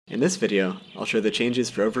In this video, I'll show the changes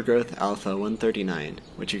for Overgrowth Alpha 139,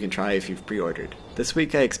 which you can try if you've pre-ordered. This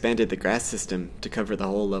week I expanded the grass system to cover the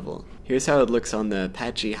whole level. Here's how it looks on the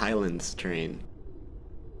patchy highlands terrain.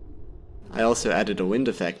 I also added a wind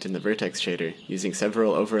effect in the vertex shader, using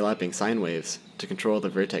several overlapping sine waves to control the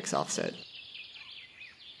vertex offset.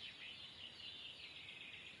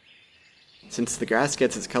 Since the grass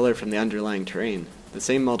gets its color from the underlying terrain, the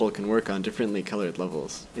same model can work on differently colored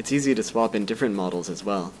levels. It's easy to swap in different models as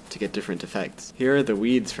well, to get different effects. Here are the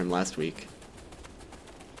weeds from last week,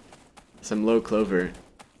 some low clover,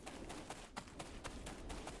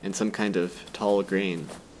 and some kind of tall grain.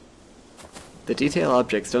 The detail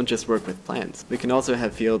objects don't just work with plants, we can also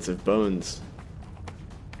have fields of bones,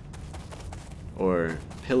 or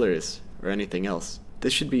pillars, or anything else.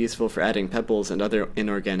 This should be useful for adding pebbles and other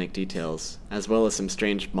inorganic details, as well as some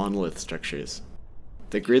strange monolith structures.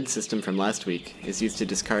 The grid system from last week is used to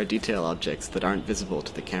discard detail objects that aren't visible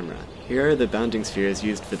to the camera. Here are the bounding spheres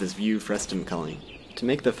used for this view frustum culling. To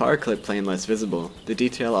make the far clip plane less visible, the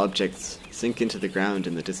detail objects sink into the ground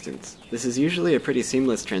in the distance. This is usually a pretty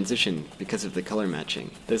seamless transition because of the color matching.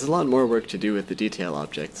 There's a lot more work to do with the detail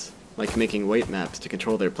objects, like making weight maps to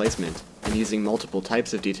control their placement, and using multiple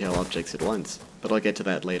types of detail objects at once, but I'll get to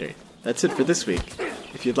that later. That's it for this week.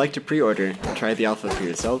 If you'd like to pre-order and try the alpha for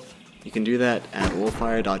yourself, you can do that at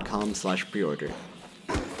wolfire.com/preorder.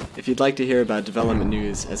 If you'd like to hear about development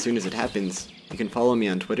news as soon as it happens, you can follow me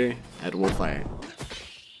on Twitter at Wolfire.